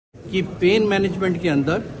कि pain management के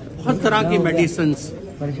अंदर बहुत तरह की medicines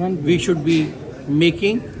we should be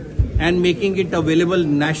making and making it available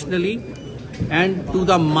nationally and to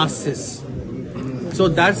the masses. So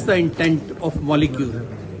that's the intent of molecule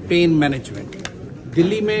pain management.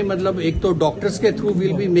 Delhi में मतलब एक तो डॉक्टर्स के through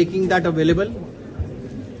will be making that available.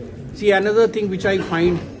 See, another thing which I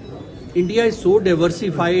find, India is so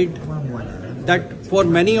diversified that for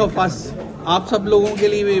many of us, आप सब लोगों के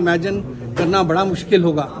लिए इमेजिन करना बड़ा मुश्किल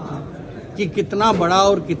होगा कि कितना बड़ा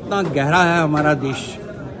और कितना गहरा है हमारा देश.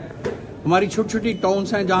 हमारी छोटी छोटी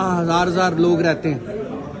टाउन्स हैं जहाँ हजार लोग रहते हैं,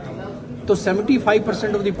 तो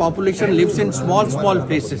 75% of the population lives in small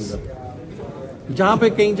places जहाँ पे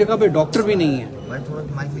कई जगह पे डॉक्टर भी नहीं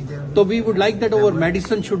है. तो we would like that our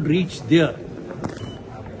medicine should reach there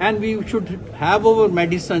and we should have our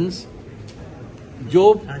medicines जो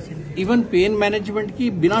इवन पेन मैनेजमेंट की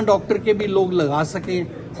बिना डॉक्टर के भी लोग लगा सकें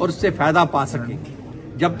और उससे फायदा पा सकें.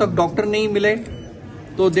 जब तक डॉक्टर नहीं मिले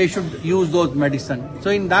तो they should use those medicine.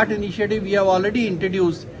 So in that initiative we have already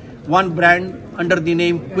introduced one brand under the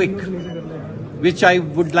name Quick, which I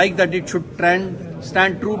would like that it should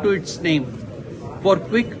stand true to its name for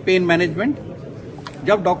quick pain management.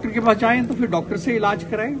 जब doctor के पास जाएं तो फिर doctor से इलाज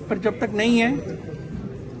कराएं, पर जब तक नहीं है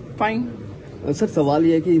फाइन. सर सवाल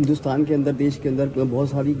यह है कि हिंदुस्तान के अंदर, देश के अंदर बहुत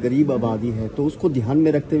सारी गरीब आबादी है, तो उसको ध्यान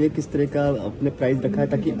में रखते हुए किस तरह का अपने प्राइस रखा है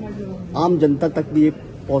ताकि आम जनता तक भी ये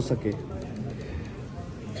पहुंच सके.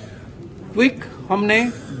 क्विक हमने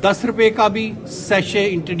 10 रुपए का भी सैशे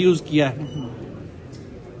इंट्रोड्यूस किया है.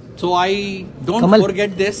 सो I don't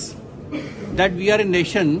forget this that we R a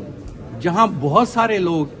nation जहां बहुत सारे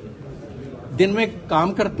लोग दिन में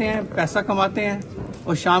काम करते हैं, पैसा कमाते हैं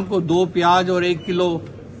और शाम को 2 प्याज और 1 किलो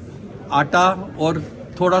आटा और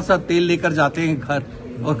थोड़ा सा तेल लेकर जाते हैं घर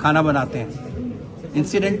और खाना बनाते हैं.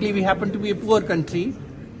 Incidentally we happen to be a poor country,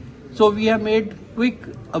 so we have made quick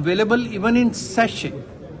available even in sachet.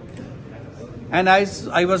 And as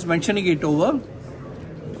I was mentioning it over,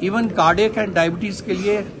 even cardiac and diabetes के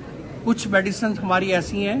लिए कुछ मेडिसिन हमारी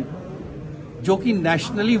ऐसी हैं जो कि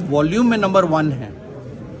नेशनली वॉल्यूम में number 1 है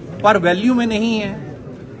पर वैल्यू में नहीं है.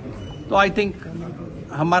 तो आई थिंक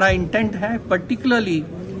हमारा इंटेंट है पर्टिकुलरली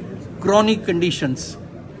क्रॉनिक कंडीशंस.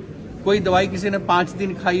 कोई दवाई किसी ने 5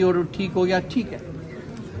 दिन खाई और ठीक हो गया, ठीक है,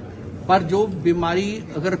 पर जो बीमारी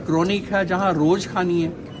अगर क्रॉनिक है जहां रोज खानी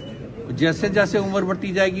है, जैसे जैसे उम्र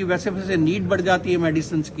बढ़ती जाएगी वैसे वैसे नीड बढ़ जाती है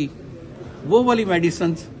मेडिसिन की, वो वाली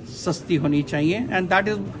मेडिसिन सस्ती होनी चाहिए. And that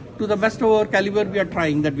is to the best of our calibre we are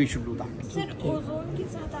trying that we should do that. Sir, ozone के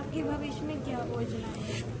साथ आपके भविष्य में क्या योजनाएं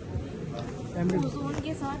हैं? ओजोन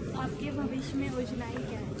के साथ आपके भविष्य में योजनाएं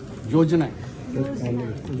क्या है? योजनाएं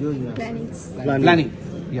प्लानिंग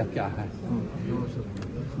या क्या है?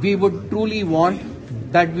 We would truly want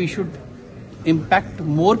that we should impact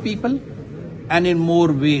more people and in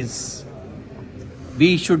more ways. We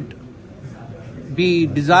should be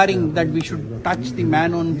desiring that we should touch the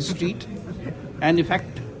man on the street and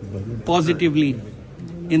affect positively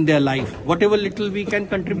in their life. Whatever little we can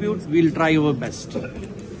contribute, we'll try our best.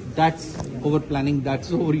 That's our planning,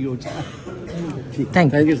 that's our yojana.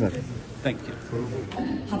 Thank you sir. Thank you.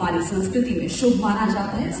 हमारी संस्कृति में शुभ माना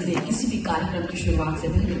जाता है, इसलिए किसी भी कार्यक्रम की शुरुआत से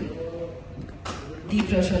पहले दीप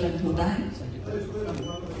प्रज्वलन होता है.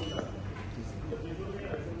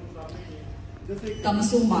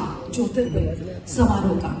 तमसो मां ज्योतिर्मय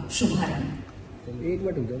समारोह का शुभारंभ.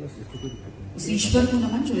 उस ईश्वर को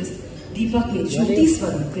नमन जो इस दीपक में ज्योति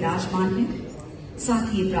स्वरूप विराजमान है.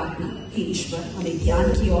 साथ ही प्रार्थना, हे ईश्वर हमें ज्ञान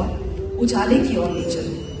की ओर, उजाले की ओर ले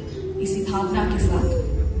चलो. इसी भावना के साथ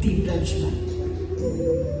दीप प्रज्वलन.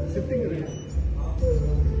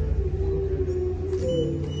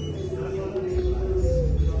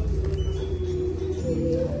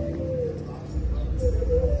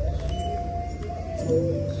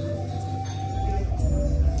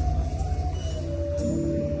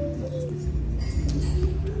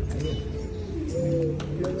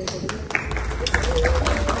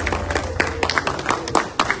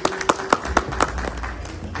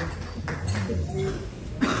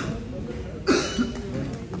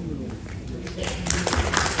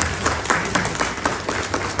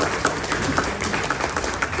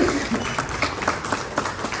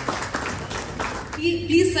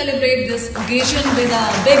 Please celebrate this occasion with a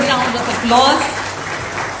big round of applause.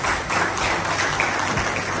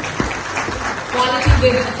 Quality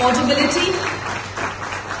with affordability.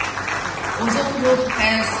 Ozone Group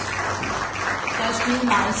has touched new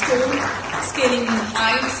milestone, scaling new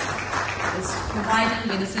heights, is providing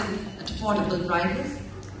medicine at affordable prices.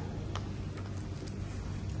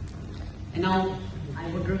 And now I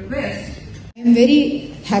would request. I am very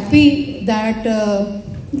happy that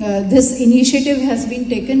this initiative has been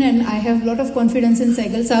taken, and I have a lot of confidence in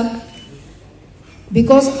Sehgal Saab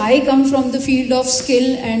because I come from the field of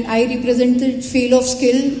skill and I represent the field of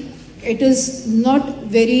skill. It is not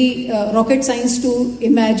very rocket science to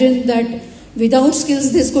imagine that without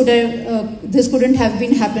skills this couldn't have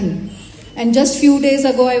been happen. And just few days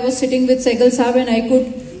ago I was sitting with Sehgal Saab and I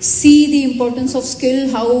could see the importance of skill,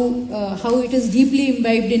 how it is deeply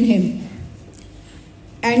imbibed in him.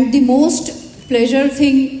 And the most pleasure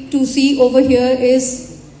thing to see over here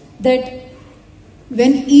is that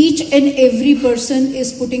when each and every person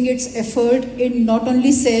is putting its effort in not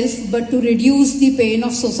only self but to reduce the pain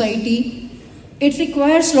of society, it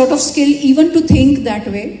requires a lot of skill even to think that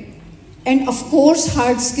way. And of course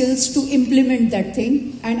hard skills to implement that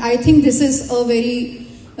thing. And I think this is a very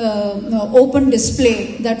open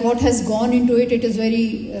display that what has gone into it. It is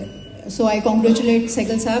very, so I congratulate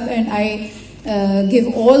Sehgal Saab and I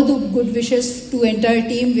give all the good wishes to entire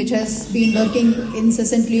team which has been working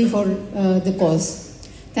incessantly for the cause.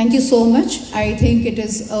 Thank you so much. I think it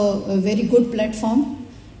is a very good platform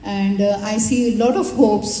and I see a lot of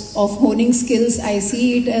hopes of honing skills. I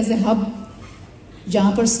see it as a hub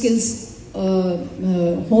जहाँ पर skills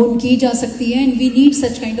hone की जा सकती है, and we need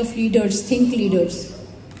such kind of leaders, think leaders.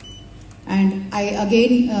 And I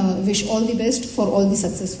again wish all the best for all the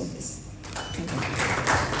success for this. Thank you.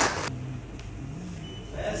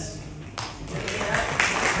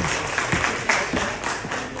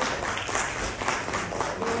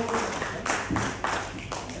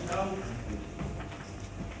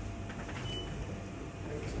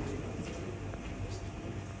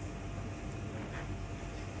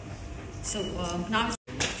 So now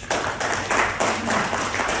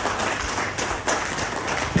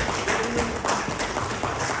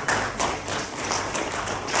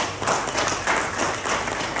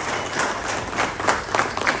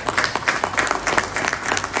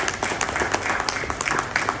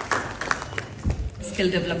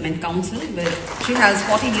Skill Development Council, where she has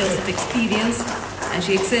 14 years of experience and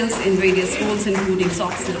she excels in various roles including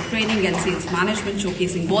soft skill training and sales management,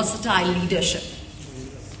 showcasing versatile leadership.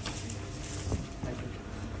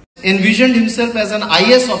 Envisioned himself as an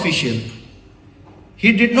IS official.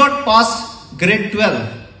 He did not pass grade 12.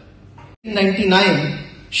 In 1999,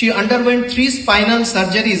 she underwent 3 spinal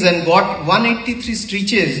surgeries and got 183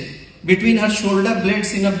 stitches between her shoulder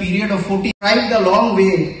blades in a period of 40. Tried the long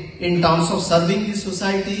way in terms of serving the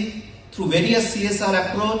society through various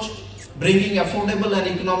CSR approach, bringing affordable and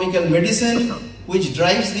economical medicine, which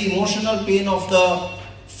drives the emotional pain of the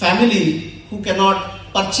family who cannot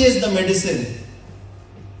purchase the medicine.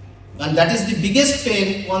 And that is the biggest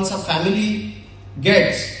pain once a family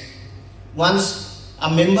gets, once a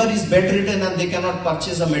member is bedridden and they cannot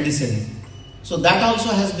purchase a medicine. So that also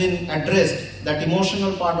has been addressed, that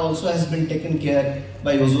emotional part also has been taken care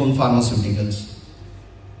by Ozone Pharmaceuticals.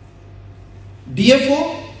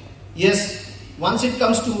 DFO, yes, once it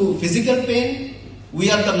comes to physical pain, we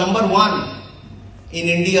are the #1 in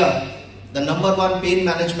India, the #1 pain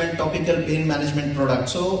management, topical pain management product.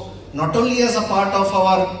 So not only as a part of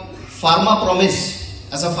our pharma promise,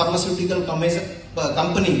 as a pharmaceutical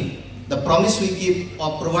company, the promise we keep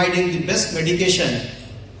of providing the best medication,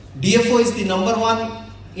 DFO is the #1,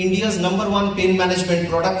 India's #1 pain management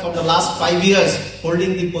product for the last 5 years,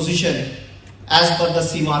 holding the position as per the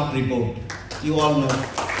CMARC report. You all know.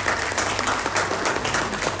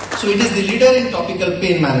 So it is the leader in topical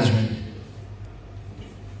pain management.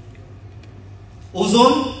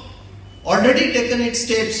 Ozone already taken its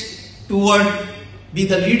steps toward be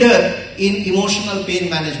the leader in emotional pain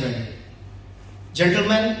management.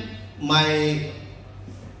 Gentlemen, my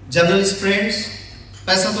journalist friends,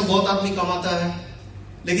 पैसा तो बहुत आदमी कमाता है,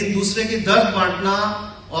 लेकिन दूसरे के दर्द बांटना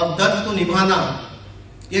और दर्द को निभाना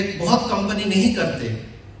ये बहुत कंपनी नहीं करते.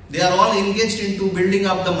 They are all engaged into building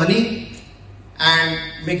up the money and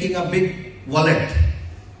making a big wallet.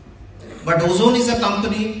 But Ozone is a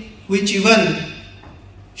company which even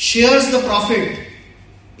shares the profit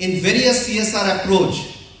in various CSR approach,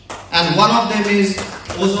 and one of them is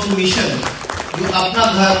Ozone Mission. You Apna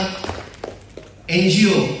Ghar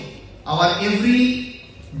NGO, our every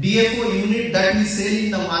DFO unit that we sell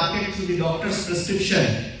in the market through the doctor's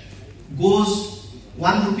prescription goes,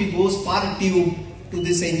 1 rupee goes per tube to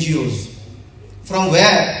these NGOs, from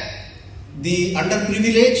where the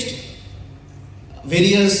underprivileged,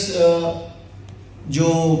 various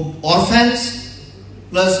orphans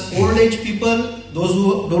plus old age people, those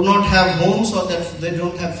who do not have homes or that they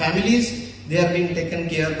don't have families, they are being taken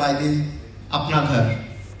care by the Apna Ghar.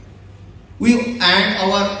 And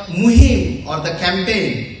our muhim or the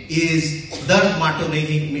campaign is Dard Mato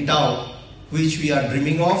Nahi Mitao, which we are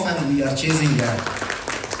dreaming of and we are chasing that.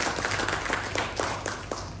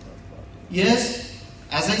 Yes,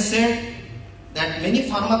 as I said, that many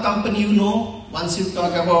pharma company, once you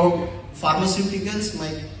talk about pharmaceuticals,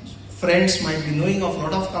 my friends might be knowing of a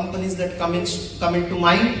lot of companies that come into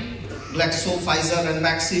mind, Glaxo, Pfizer and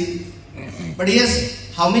vaccine. But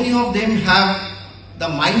yes, how many of them have the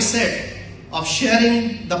mindset of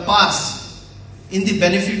sharing the parts in the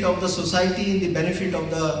benefit of the society, in the benefit of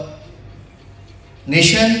the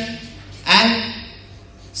nation, and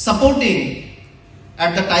supporting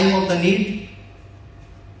at the time of the need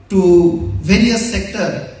to various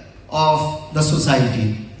sectors of the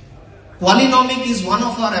society. Qualinomic is one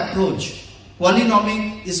of our approach.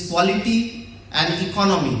 Qualinomic is quality and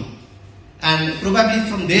economy. And probably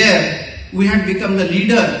from there, we had become the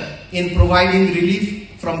leader in providing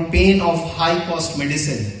relief from pain of high cost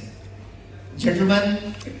medicine.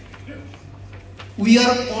 Gentlemen, we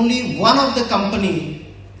are only one of the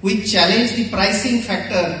company which challenged the pricing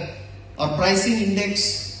factor or pricing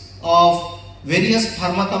index of various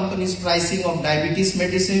pharma companies' pricing of diabetes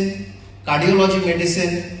medicine, cardiology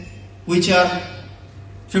medicine, which are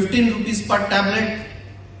 15 rupees per tablet,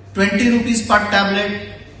 20 rupees per tablet,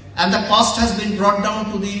 and the cost has been brought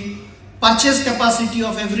down to the purchase capacity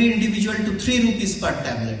of every individual to 3 rupees per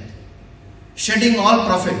tablet, shedding all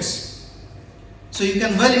profits. So you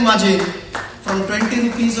can well imagine, from 20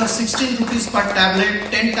 rupees or 16 rupees per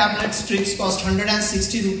tablet, 10 tablet strips cost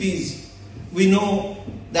 160 rupees. We know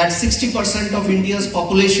that 60% of India's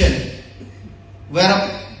population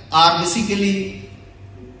are basically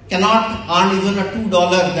cannot earn even a $2,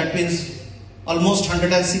 that means almost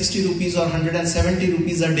 160 rupees or 170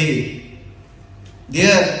 rupees a day.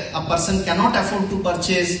 There, a person cannot afford to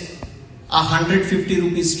purchase a 150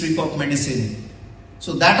 rupees strip of medicine.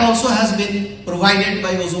 So that also has been provided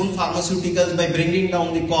by Ozone Pharmaceuticals by bringing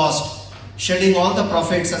down the cost, shedding all the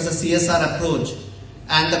profits as a CSR approach,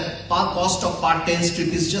 and the cost of part 10 strip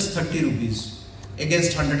is just 30 rupees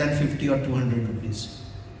against 150 or 200 rupees.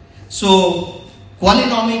 So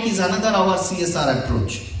Qualinomic is another our CSR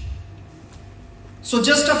approach. So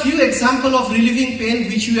just a few examples of relieving pain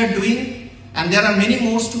which we are doing, and there are many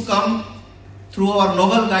more to come through our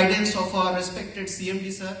noble guidance of our respected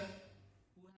CMD sir.